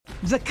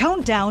The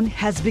countdown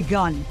has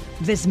begun.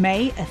 This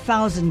May,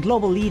 1,000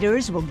 global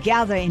leaders will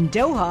gather in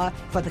Doha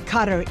for the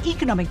Qatar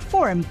Economic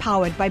Forum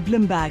powered by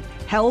Bloomberg,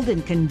 held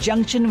in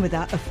conjunction with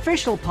our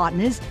official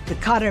partners, the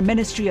Qatar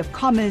Ministry of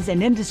Commerce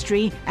and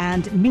Industry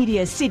and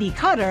Media City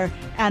Qatar,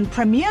 and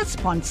premier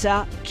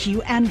sponsor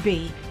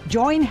QNB.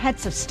 Join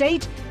heads of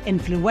state,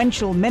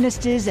 influential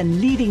ministers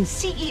and leading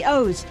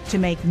CEOs to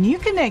make new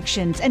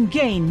connections and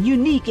gain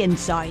unique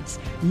insights.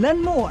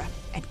 Learn more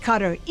at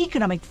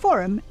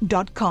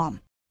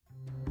QatarEconomicForum.com.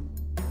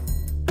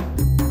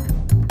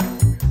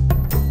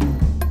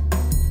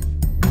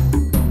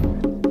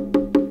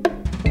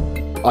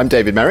 I'm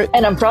David Merritt.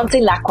 And I'm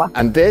Francine Lacqua.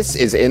 And this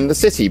is In the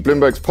City,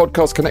 Bloomberg's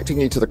podcast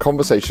connecting you to the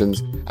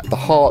conversations at the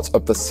heart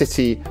of the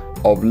City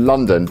of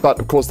London. But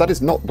of course, that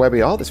is not where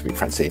we are this week,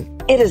 Francine.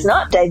 It is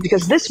not, Dave,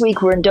 because this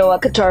week we're in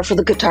Doha, Qatar for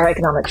the Qatar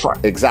Economic Forum.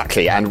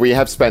 Exactly. And we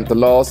have spent the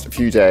last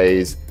few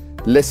days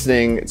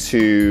listening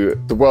to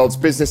the world's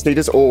business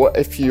leaders, or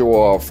if you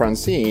are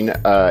Francine,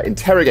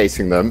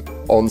 interrogating them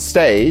on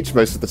stage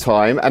most of the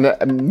time.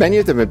 And many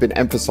of them have been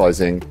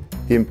emphasizing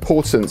the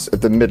importance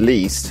of the Middle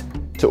East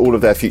to all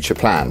of their future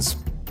plans.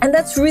 And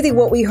that's really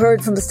what we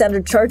heard from the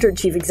Standard Chartered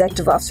Chief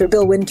Executive Officer,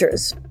 Bill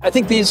Winters. I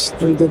think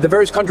the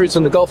various countries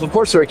in the Gulf, of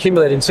course, are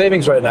accumulating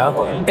savings right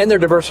now, and they're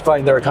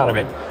diversifying their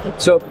economy.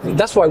 So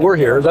that's why we're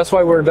here. That's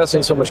why we're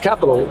investing so much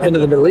capital into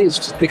the Middle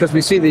East, because we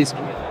see these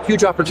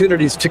huge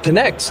opportunities to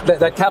connect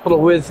that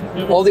capital with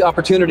all the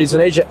opportunities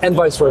in Asia and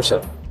vice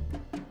versa.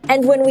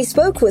 And when we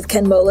spoke with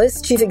Ken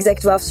Moelis, Chief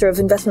Executive Officer of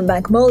investment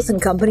bank Moelis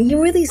 & Company, he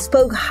really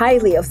spoke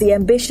highly of the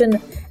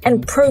ambition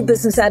and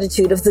pro-business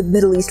attitude of the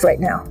Middle East right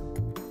now.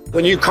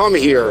 When you come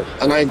here,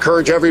 and I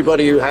encourage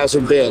everybody who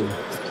hasn't been,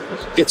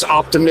 it's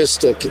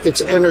optimistic,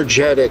 it's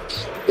energetic,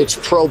 it's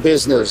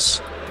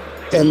pro-business.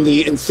 And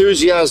the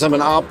enthusiasm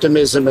and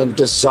optimism and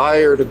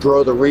desire to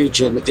grow the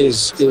region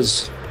is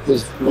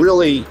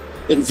really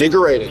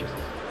invigorating.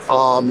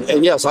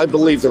 And yes, I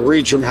believe the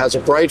region has a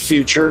bright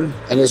future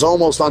and is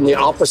almost on the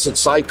opposite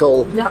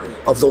cycle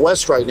of the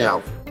West right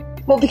now.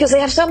 Well, because they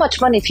have so much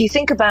money. If you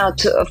think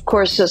about, of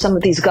course, some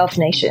of these Gulf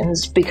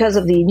nations, because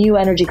of the new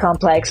energy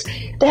complex,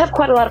 they have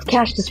quite a lot of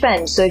cash to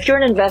spend. So if you're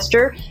an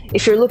investor,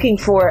 if you're looking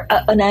for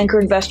an anchor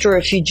investor, or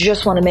if you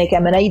just want to make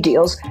M&A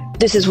deals,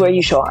 this is where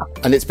you show up.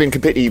 And it's been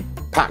completely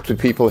packed with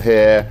people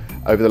here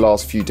over the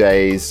last few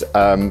days.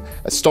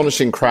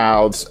 Astonishing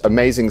crowds,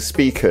 amazing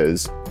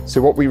speakers. So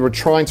what we were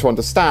trying to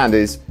understand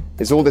is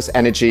all this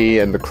energy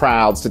and the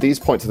crowds, do these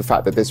point to the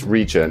fact that this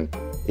region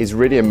is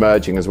really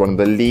emerging as one of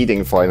the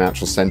leading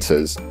financial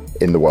centers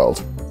in the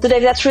world? So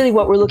Dave, that's really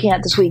what we're looking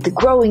at this week, the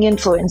growing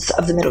influence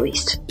of the Middle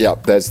East. Yeah,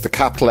 there's the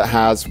capital it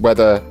has,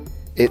 whether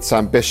its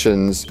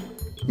ambitions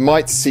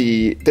might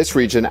see this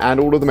region and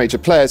all of the major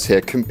players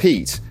here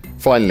compete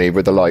finally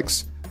with the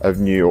likes of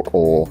New York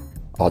or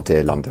our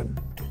dear London.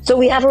 So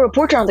we have a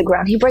reporter on the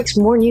ground. He breaks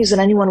more news than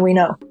anyone we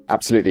know.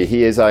 Absolutely.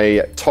 He is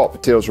a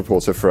top deals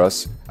reporter for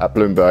us at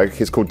Bloomberg.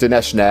 He's called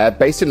Dinesh Nair,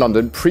 based in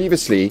London,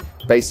 previously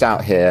based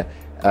out here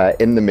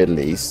in the Middle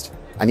East.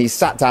 And he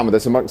sat down with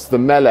us amongst the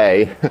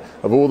melee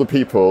of all the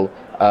people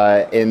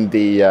in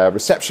the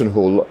reception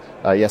hall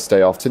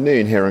yesterday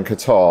afternoon here in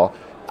Qatar.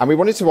 And we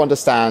wanted to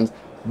understand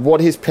what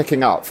he's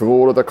picking up from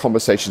all of the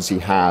conversations he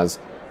has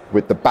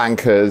with the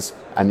bankers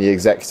and the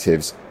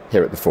executives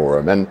here at the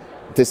forum. And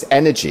this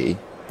energy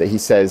that he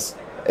says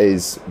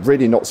is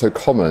really not so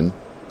common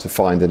to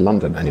find in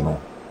London anymore.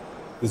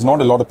 There's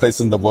not a lot of places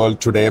in the world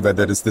today where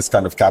there is this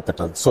kind of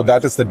capital. So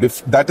that is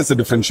the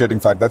differentiating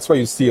fact. That's why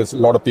you see a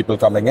lot of people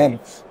coming in,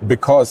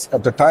 because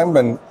at the time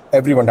when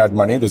everyone had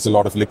money, there's a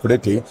lot of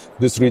liquidity.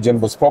 This region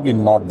was probably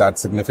not that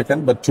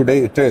significant, but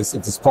today it is.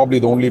 It is probably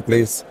the only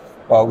place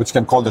which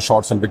can call the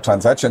shots on big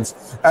transactions,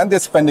 and they're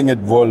spending it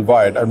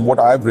worldwide. And what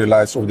I've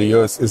realized over the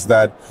years is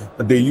that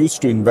they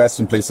used to invest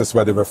in places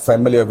where they were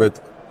familiar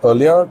with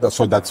earlier.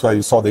 So that's why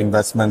you saw the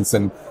investments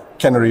in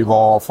Canary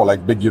Wharf or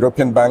like big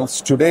European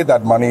banks. Today,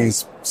 that money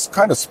is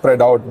kind of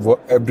spread out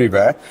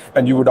everywhere.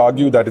 And you would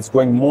argue that it's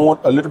going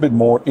a little bit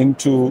more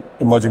into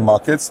emerging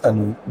markets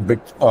and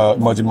big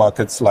emerging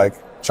markets like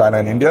China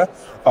and India.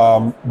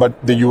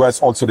 But the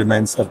US also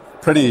remains a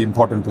pretty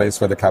important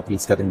place where the capital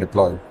is getting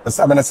deployed. As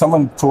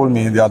someone told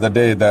me the other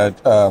day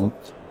that,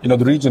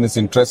 the region is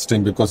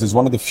interesting because it's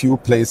one of the few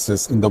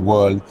places in the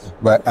world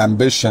where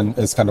ambition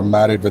is kind of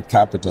married with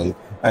capital.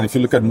 And if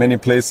you look at many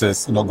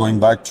places, going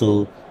back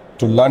to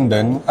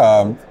London,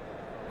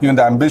 even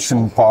the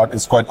ambition part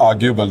is quite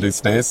arguable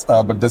these days,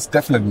 but there's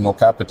definitely no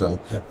capital.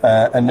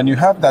 And when you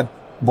have that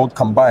both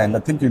combined, I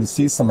think you'll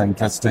see some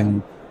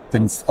interesting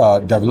things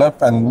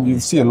develop. And you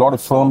see a lot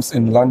of firms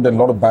in London, a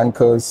lot of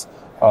bankers,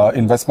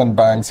 investment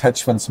banks,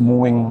 hedge funds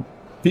moving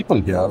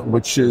people here,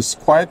 which is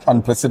quite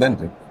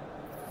unprecedented.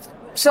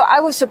 So I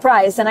was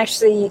surprised, and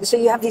actually, so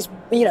you have these,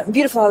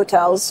 beautiful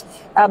hotels,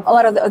 a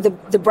lot of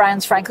the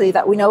brands, frankly,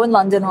 that we know in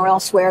London or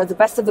elsewhere, the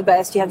best of the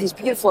best. You have these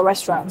beautiful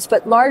restaurants,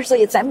 but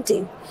largely it's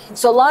empty.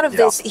 So a lot of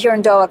this here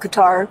in Doha,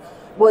 Qatar,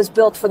 was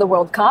built for the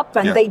World Cup,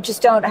 and they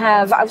just don't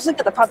have. I was looking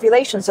at the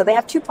population, so they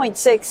have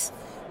 2.6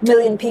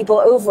 million people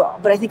overall,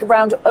 but I think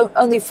around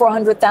only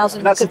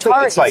 400,000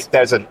 Qataris. It's like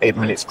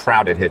it's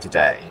crowded here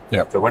today.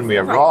 Yeah. But when we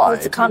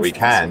arrived the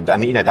weekend,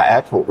 and that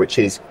airport, which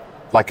is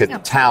like a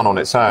town on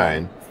its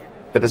own,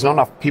 but there's not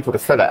enough people to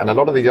fill it, and a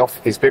lot of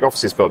these big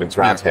offices buildings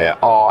around here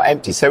are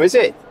empty. So is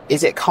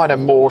it kind of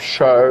more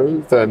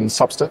show than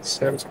substance?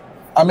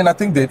 I mean, I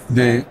think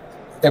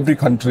every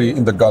country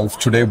in the Gulf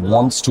today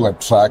wants to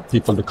attract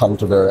people to come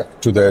to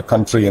their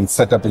country and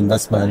set up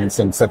investments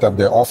and set up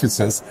their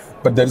offices.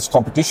 But there is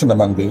competition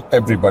among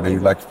everybody,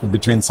 like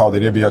between Saudi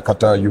Arabia,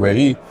 Qatar,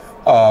 UAE.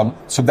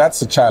 So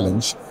that's a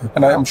challenge.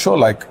 And I'm sure,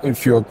 like,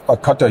 if you're a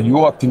Qatar, you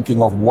are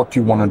thinking of what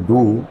you want to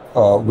do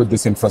with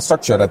this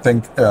infrastructure. I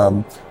think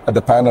at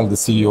the panel, the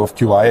CEO of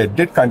QIA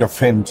did kind of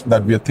hint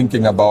that we are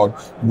thinking about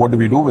what do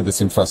we do with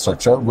this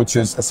infrastructure, which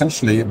is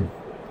essentially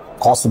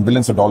cost them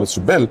billions of dollars to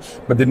build,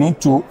 but they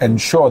need to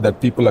ensure that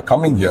people are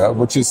coming here,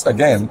 which is,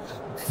 again,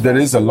 there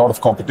is a lot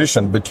of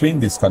competition between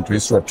these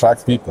countries to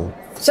attract people.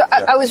 So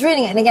I was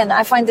reading it, and again,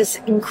 I find this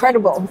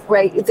incredible,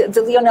 right?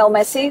 The Lionel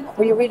Messi,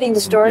 were you reading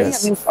the story?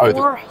 Yes. I mean,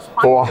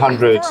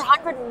 400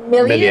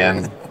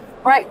 million.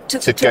 Right,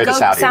 to go to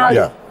Saudi.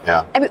 Right?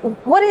 Yeah. I mean,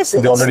 what is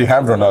it? They already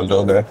have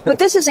Ronaldo there. But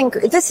this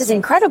is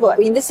incredible. I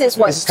mean, this is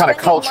kind of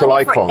cultural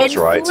icons,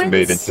 right, to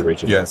move into the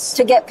region. Yes.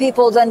 To get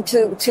people then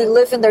to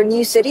live in their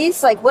new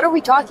cities. Like, what are we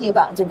talking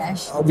about,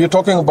 Dinesh? We're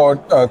talking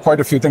about quite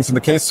a few things. In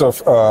the case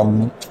of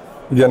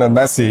Lionel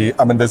Messi,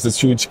 I mean, there's this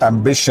huge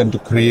ambition to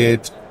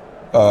create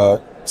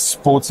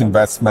sports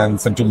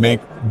investments and to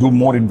do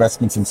more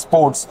investments in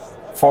sports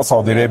for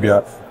Saudi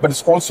Arabia. But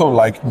it's also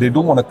like they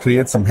do want to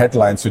create some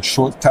headlines which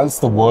tells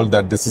the world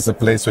that this is a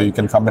place where you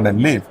can come in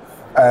and live.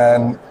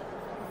 And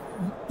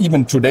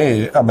even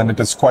today, I mean,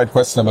 it is quite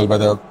questionable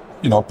whether,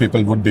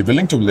 people would be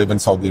willing to live in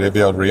Saudi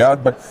Arabia or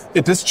Riyadh, but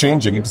it is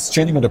changing. It is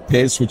changing at a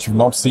pace which we've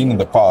not seen in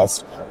the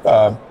past.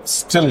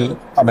 Still,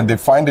 I mean, they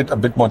find it a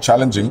bit more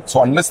challenging.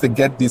 So unless they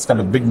get these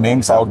kind of big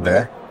names out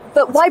there.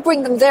 But why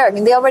bring them there? I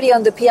mean, they already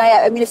own the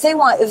PIF. I mean, if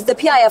the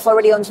PIF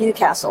already owns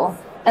Newcastle,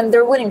 and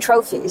they're winning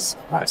trophies.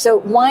 Right. So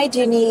why do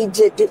you need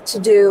to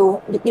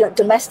do,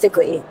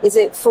 domestically? Is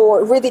it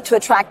for really to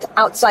attract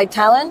outside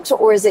talent,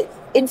 or is it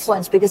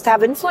influence? Because to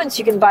have influence,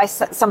 you can buy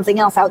something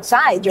else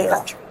outside your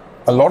country.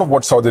 A lot of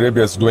what Saudi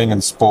Arabia is doing in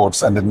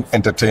sports and in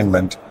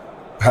entertainment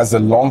has a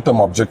long-term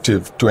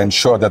objective to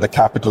ensure that the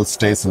capital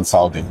stays in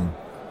Saudi.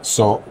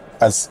 So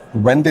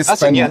when they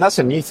spend... That's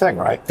a new thing,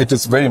 right? It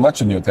is very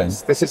much a new thing.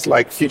 This is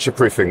like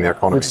future-proofing the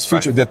economy. It's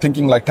future. Right? They're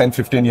thinking like 10,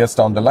 15 years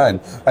down the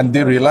line. And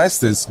they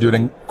realized this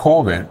during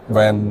COVID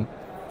when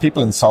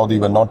people in Saudi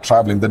were not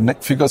traveling. The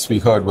figures we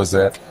heard was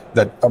that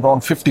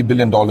around $50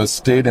 billion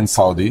stayed in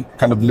Saudi,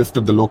 kind of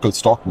lifted the local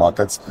stock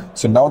markets.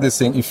 So now they're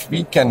saying if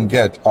we can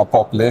get our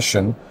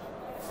population,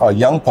 our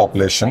young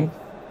population,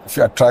 if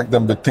you attract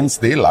them with things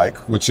they like,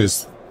 which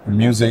is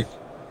music,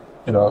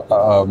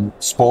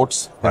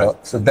 sports,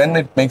 so then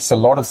it makes a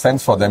lot of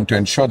sense for them to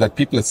ensure that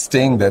people are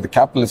staying there. The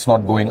capital is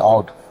not going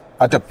out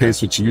at a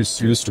pace which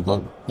used to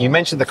go. You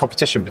mentioned the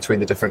competition between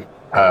the different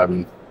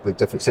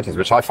cities,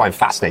 which I find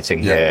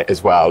fascinating here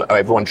as well.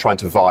 Everyone trying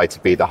to vie to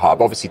be the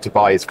hub. Obviously,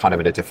 Dubai is kind of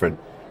in a different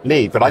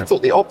league, but I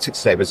thought the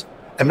optics today was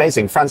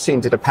amazing. Francine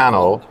did a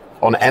panel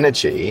on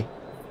energy,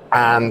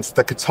 and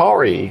the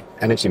Qatari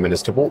energy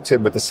minister walked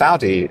in with the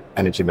Saudi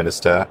energy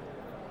minister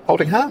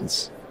holding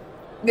hands.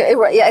 Yeah,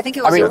 I think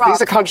it was Iraq.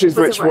 These are countries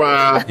which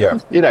were,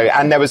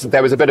 and there was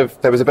a bit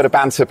of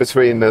banter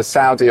between the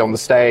Saudi on the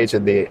stage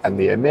and the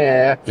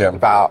emir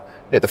about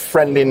the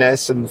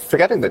friendliness, and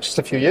forgetting that just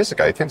a few years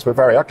ago things were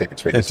very ugly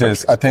between these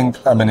countries. I think,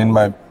 in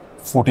my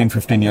 14,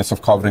 15 years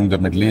of covering the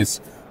Middle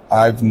East,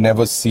 I've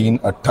never seen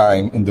a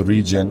time in the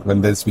region when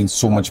there's been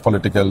so much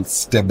political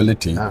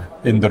stability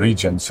in the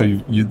region. So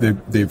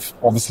they've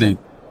obviously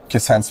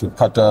kissed hands with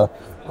Qatar.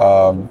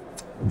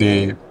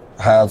 They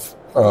have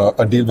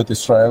a deal with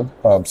Israel.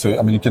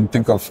 You can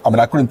think of,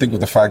 I couldn't think of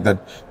the fact that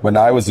when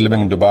I was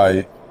living in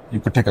Dubai, you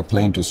could take a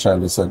plane to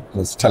Israel. It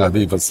was Tel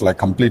Aviv. It was like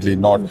completely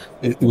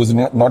it was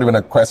not even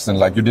a question.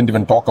 Like you didn't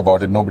even talk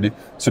about it. Nobody.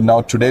 So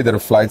now today there are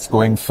flights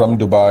going from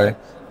Dubai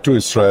to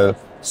Israel.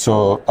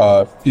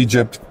 So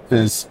Egypt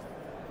is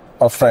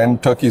a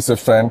friend. Turkey is a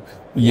friend.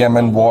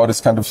 Yemen war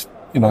is kind of,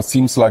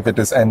 seems like it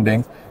is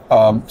ending.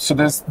 So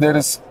there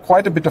is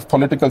quite a bit of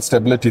political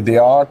stability. They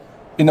are,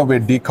 in a way,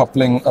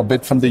 decoupling a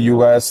bit from the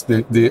US.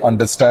 They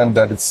understand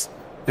that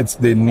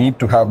they need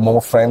to have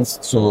more friends.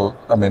 So,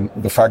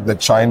 the fact that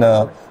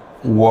China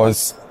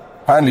was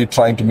apparently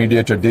trying to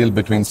mediate a deal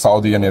between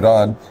Saudi and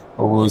Iran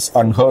was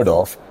unheard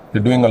of.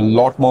 They're doing a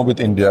lot more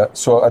with India.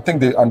 So I think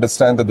they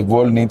understand that the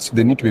world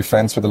they need to be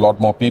friends with a lot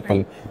more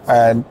people.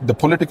 And the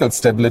political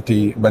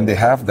stability, when they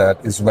have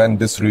that, is when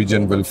this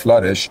region will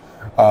flourish.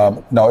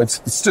 Now,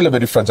 it's still a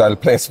very fragile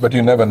place, but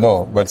you never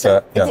know. But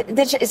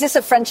Is this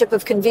a friendship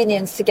of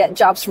convenience to get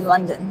jobs from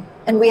London?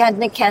 And we had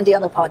Nick Candy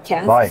on the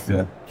podcast. Right.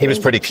 Yeah. He was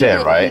pretty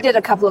clear, right? He did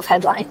a couple of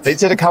headlines. They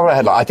did a couple of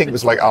headlines. I think it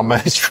was like our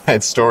most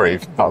read story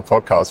from our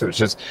podcast,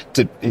 which was,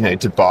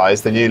 Dubai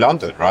is the new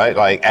London, right?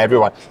 Like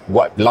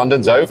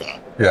London's over.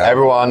 Yeah.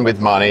 Everyone with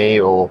money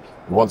or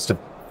wants to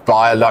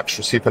buy a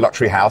super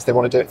luxury house, they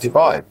want to do it in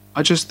Dubai.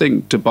 I just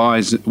think Dubai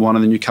is one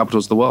of the new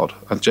capitals of the world.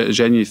 I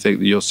genuinely think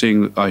that you're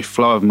seeing a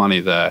flow of money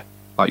there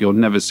like you've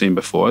never seen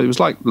before. It was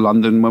like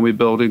London when we were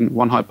building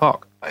One Hyde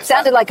Park. It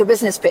sounded like a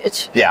business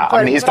pitch. Yeah,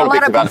 I mean, he's not a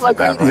big developer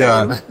there. Right?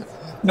 Yeah.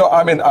 No,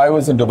 I mean, I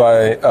was in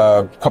Dubai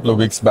a couple of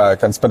weeks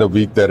back and spent a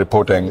week there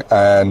reporting.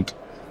 And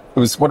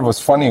what was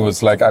funny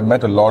was like I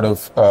met a lot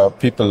of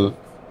people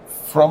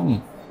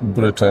from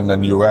Britain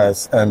and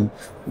US, and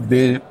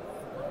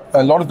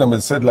a lot of them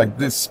have said like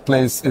this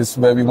place is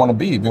where we want to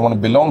be. We want to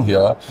belong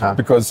here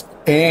because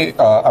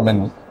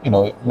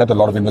met a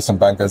lot of investment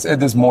bankers. A,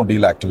 there's more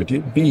deal activity.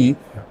 B,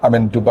 I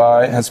mean,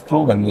 Dubai has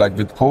proven like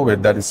with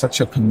COVID that it's such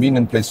a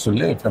convenient place to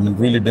live. I mean,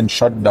 really didn't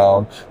shut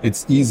down.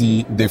 It's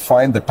easy. They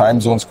find the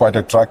time zones quite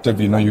attractive.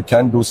 You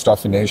can do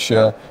stuff in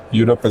Asia.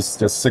 Europe is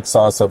just 6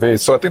 hours away.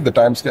 So I think the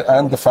time scale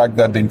and the fact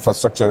that the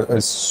infrastructure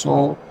is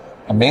so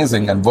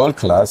amazing and world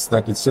class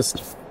that it's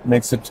just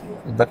makes it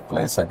a better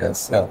place, I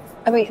guess. Yeah.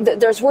 I mean,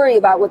 there's worry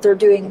about what they're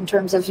doing in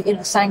terms of,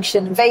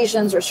 sanction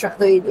invasions, or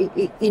certainly,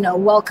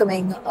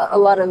 welcoming a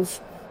lot of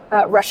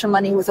Russian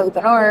money with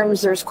open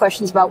arms. There's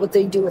questions about what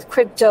they do with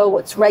crypto,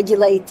 what's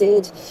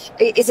regulated.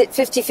 Is it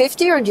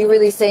 50-50, or do you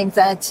really think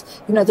that,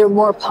 there are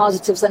more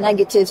positives than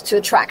negatives to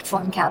attract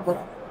foreign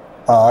capital?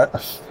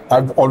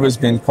 I've always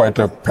been quite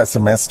a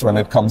pessimist when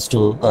it comes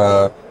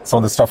to some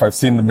of the stuff I've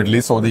seen in the Middle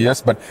East over the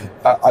years. But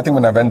I think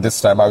when I went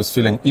this time, I was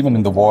feeling even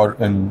in the war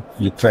in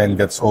Ukraine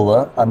gets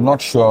over, I'm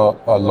not sure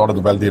a lot of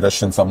the wealthy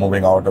Russians are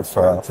moving out of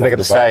so they're going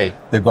to stay.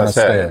 They're going to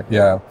stay,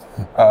 yeah.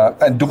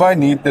 And Dubai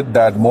needed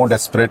that more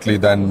desperately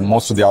than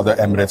most of the other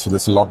Emirates, so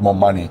there's a lot more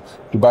money.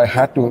 Dubai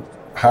had to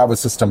have a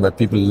system where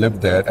people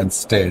lived there and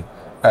stayed.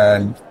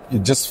 And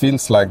it just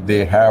feels like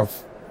they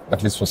have,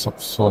 at least for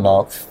so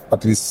now,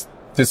 at least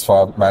this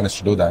far, managed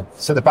to do that.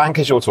 So the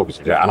bankers you're talking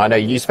to, and I know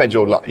you spend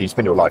your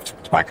life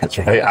talking to bankers,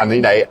 right?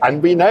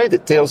 And we know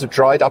that deals have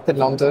dried up in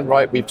London,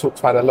 right? We've talked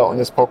about it a lot on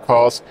this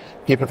podcast.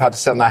 People have had to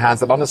sit on their hands.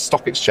 The London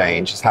Stock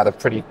Exchange has had a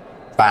pretty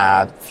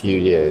bad few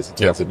years in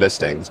terms of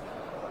listings.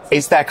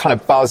 Is there kind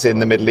of buzz in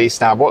the Middle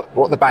East now? What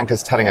are the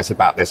bankers telling us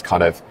about this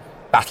kind of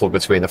battle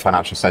between the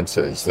financial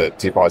centres that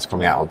Dubai is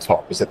coming out on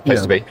top? Is it the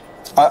place to be?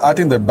 I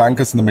think the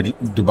bankers in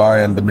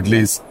Dubai and the Middle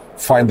East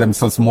find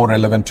themselves more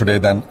relevant today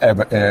than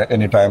ever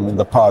any time in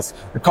the past.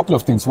 A couple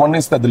of things. One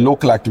is that the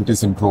local activity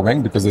is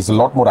improving because there's a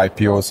lot more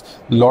IPOs,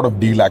 a lot of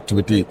deal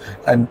activity.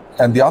 And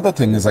the other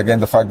thing is, again,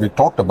 the fact we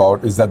talked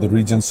about is that the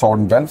region's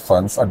sovereign wealth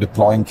funds are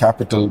deploying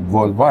capital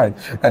worldwide.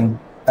 And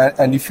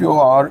if you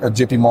are a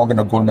JP Morgan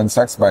or Goldman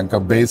Sachs banker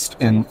based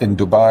in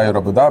Dubai or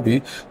Abu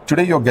Dhabi,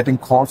 today you're getting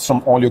calls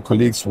from all your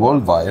colleagues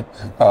worldwide,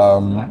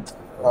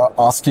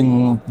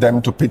 asking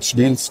them to pitch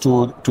deals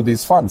to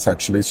these funds,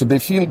 actually. So they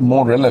feel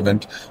more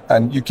relevant,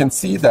 and you can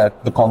see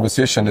that the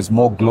conversation is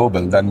more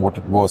global than what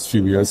it was a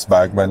few years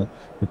back when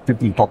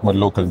people talk about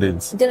local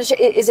deals. Dinesh,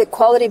 is it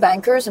quality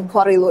bankers and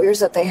quality lawyers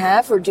that they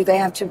have, or do they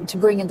have to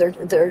bring in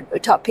their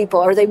top people?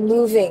 Are they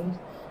moving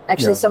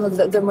some of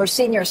the more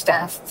senior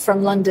staff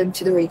from London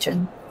to the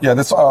region? Yeah,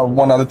 that's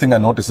one other thing I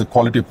noticed. The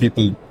quality of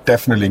people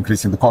definitely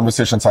increasing. The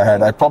conversations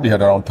I probably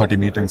had around 30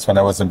 meetings when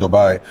I was in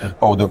Dubai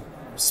over the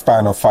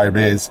span of 5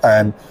 days,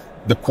 and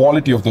the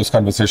quality of those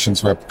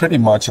conversations were pretty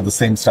much at the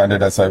same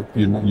standard as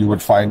you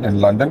would find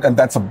in London, and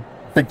that's a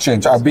big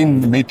change. I've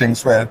been in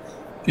meetings where,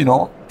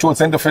 towards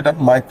the end of it,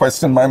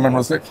 my mind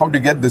was like, how do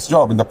you get this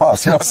job in the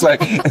past? I was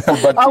like,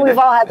 but we've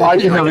all had that. I've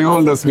been having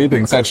all those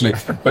meetings, actually.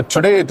 But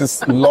today it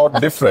is a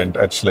lot different,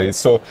 actually.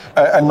 So,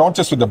 and not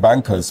just with the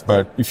bankers,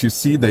 but if you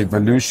see the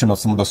evolution of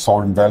some of the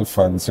sovereign wealth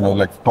funds,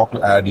 like talk to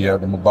ADIA,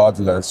 the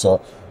Mubadalas,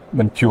 or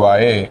when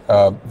QIA,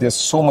 they're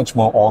so much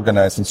more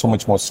organized and so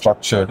much more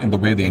structured in the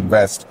way they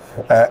invest.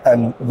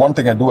 And one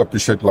thing I do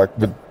appreciate, like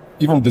with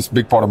even this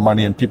big pot of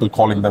money and people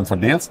calling them for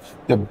deals,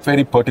 they're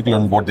very particular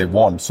in what they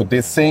want. So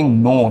they're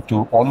saying no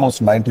to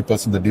almost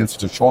 90% of the deals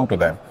which are shown to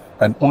them,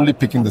 and only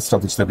picking the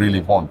stuff which they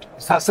really want.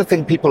 That's the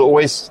thing people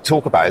always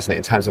talk about, isn't it,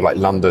 in terms of like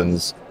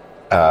London's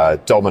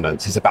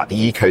dominance, is about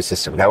the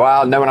ecosystem. Go,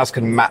 well, no one else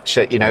can match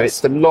it.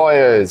 It's the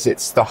lawyers,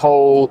 it's the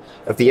whole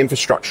of the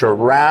infrastructure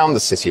around the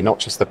city, not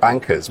just the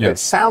bankers. But it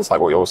sounds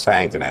like what you're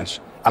saying, Dinesh.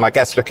 And I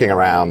guess looking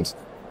around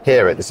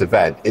here at this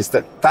event is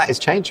that is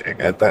changing.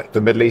 That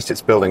the Middle East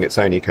is building its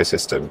own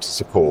ecosystem to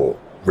support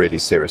really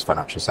serious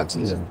financial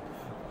centres.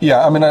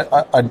 Yeah, I mean,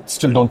 I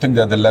still don't think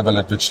they're the level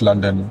at which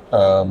London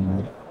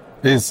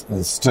is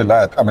still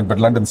at. I mean, but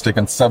London's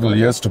taken several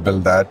years to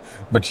build that.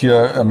 But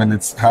here, I mean,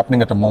 it's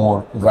happening at a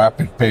more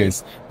rapid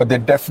pace. But there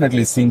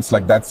definitely seems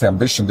like that's the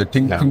ambition. They're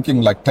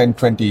thinking like 10,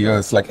 20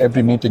 years, like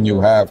every meeting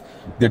you have,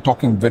 they're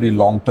talking very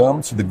long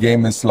term. So the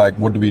game is like,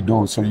 what do we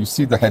do? So you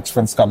see the hedge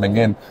funds coming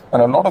in,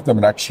 and a lot of them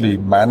are actually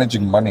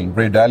managing money.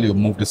 Ray Dalio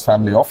moved his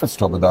family office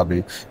to Abu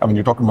Dhabi. I mean,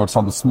 you're talking about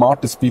some of the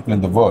smartest people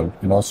in the world,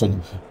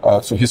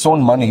 So his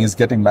own money is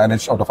getting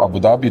managed out of Abu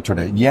Dhabi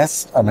today.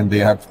 Yes, I mean, they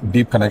have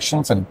deep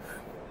connections, and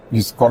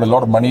he's got a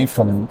lot of money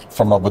from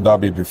Abu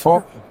Dhabi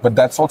before, But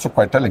that's also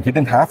quite telling. He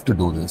didn't have to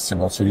do this,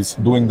 so he's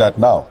doing that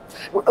now.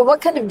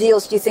 What kind of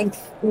deals do you think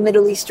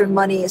Middle Eastern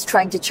money is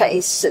trying to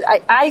chase?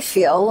 I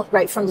feel,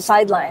 right from the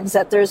sidelines,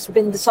 that there's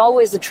been this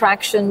always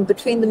attraction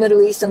between the Middle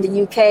East and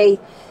the UK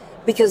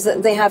because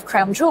they have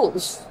crown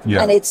jewels.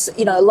 Yeah. And it's,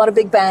 a lot of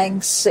big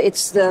banks,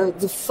 it's the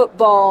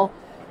football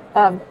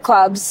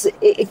clubs,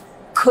 it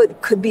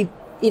could be,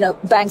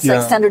 banks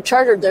like Standard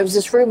Chartered. There's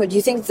this rumor. Do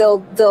you think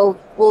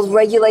will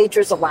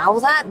regulators allow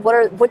that?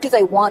 What do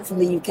they want from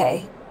the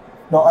UK?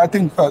 No, I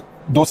think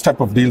those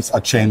type of deals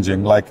are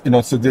changing.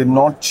 So they're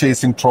not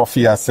chasing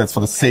trophy assets for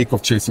the sake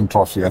of chasing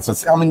trophy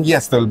assets. I mean,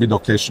 yes, there will be the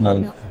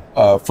occasional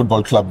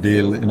football club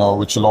deal,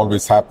 which will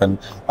always happen.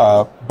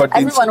 But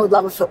everyone would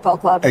love a football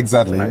club.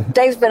 Exactly. Right.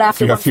 Dave's been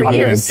after one for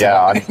years.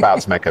 Yeah, I'm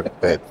about to make a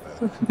bid.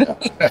 With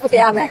the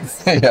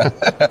Amex.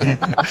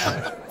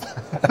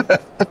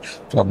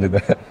 Probably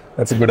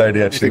that's a good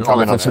idea. Actually,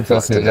 comment on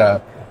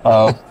that.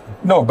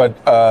 No, but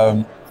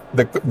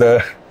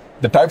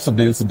the types of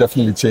deals are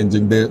definitely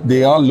changing.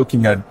 They are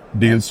looking at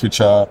deals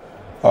which are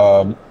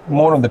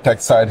more on the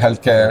tech side,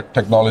 healthcare,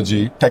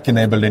 technology,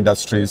 tech-enabled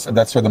industries, and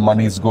that's where the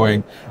money is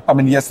going. I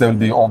mean, yes, there will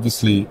be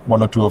obviously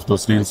one or two of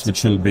those deals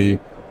which will be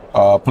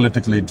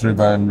politically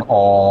driven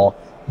or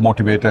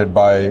motivated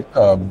by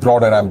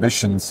broader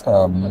ambitions,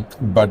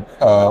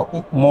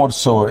 but more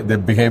so they're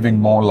behaving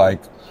more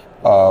like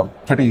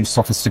pretty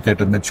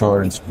sophisticated,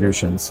 mature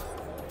institutions.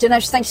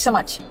 Dinesh, thank you so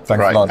much.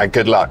 Thanks a lot. And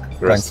good luck.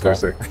 Thanks,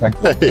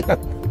 Thank you.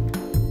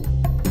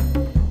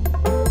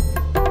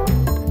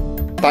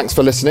 Thanks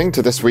for listening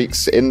to this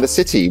week's In the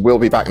City. We'll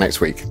be back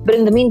next week. But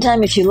in the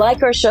meantime, if you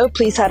like our show,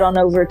 please head on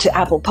over to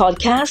Apple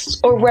Podcasts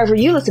or wherever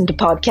you listen to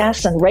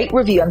podcasts and rate,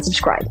 review, and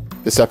subscribe.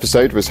 This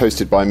episode was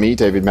hosted by me,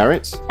 David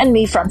Merritt. And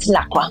me, Francine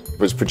Lacqua. It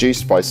was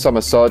produced by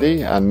Summer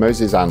Sadi and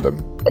Moses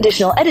Andam.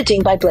 Additional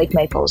editing by Blake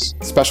Maples.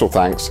 Special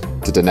thanks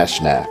to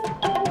Dinesh Nair.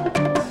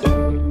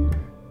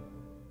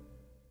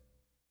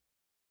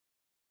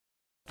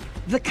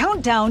 The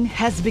countdown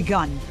has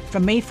begun.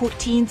 From May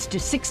 14th to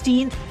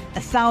 16th,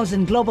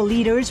 1,000 global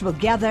leaders will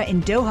gather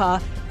in Doha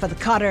for the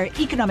Qatar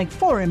Economic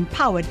Forum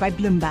powered by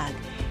Bloomberg.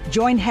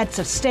 Join heads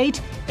of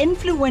state,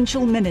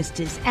 influential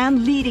ministers,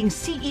 and leading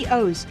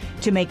CEOs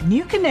to make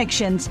new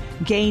connections,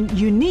 gain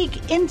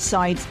unique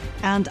insights,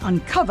 and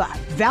uncover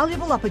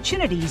valuable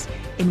opportunities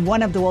in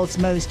one of the world's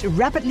most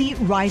rapidly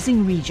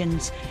rising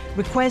regions.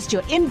 Request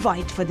your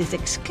invite for this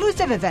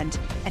exclusive event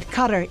at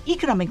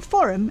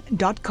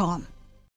QatarEconomicForum.com.